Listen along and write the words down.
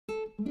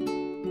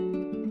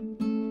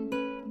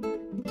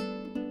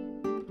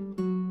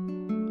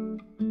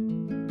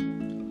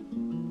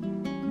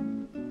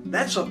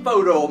That's a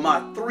photo of my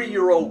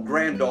 3-year-old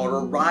granddaughter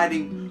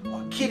riding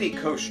a kiddie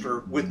coaster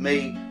with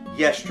me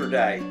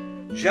yesterday.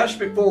 Just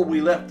before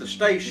we left the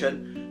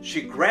station,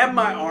 she grabbed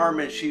my arm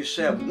and she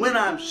said, "When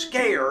I'm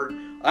scared,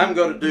 I'm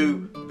going to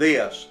do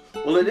this."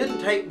 Well, it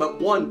didn't take but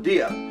one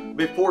dip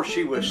before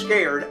she was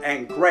scared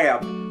and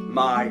grabbed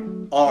my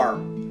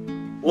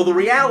arm. Well, the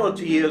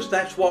reality is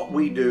that's what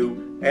we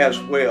do as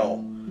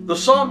well. The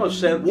psalmist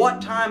said,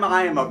 "What time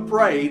I am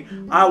afraid,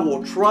 I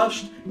will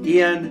trust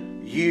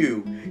in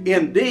you."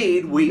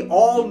 Indeed, we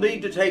all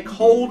need to take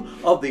hold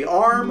of the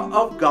arm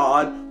of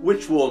God,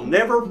 which will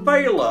never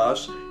fail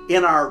us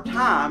in our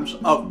times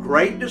of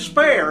great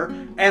despair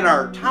and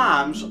our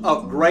times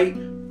of great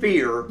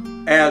fear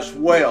as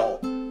well.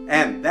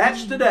 And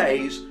that's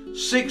today's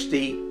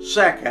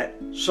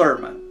 60-second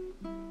sermon.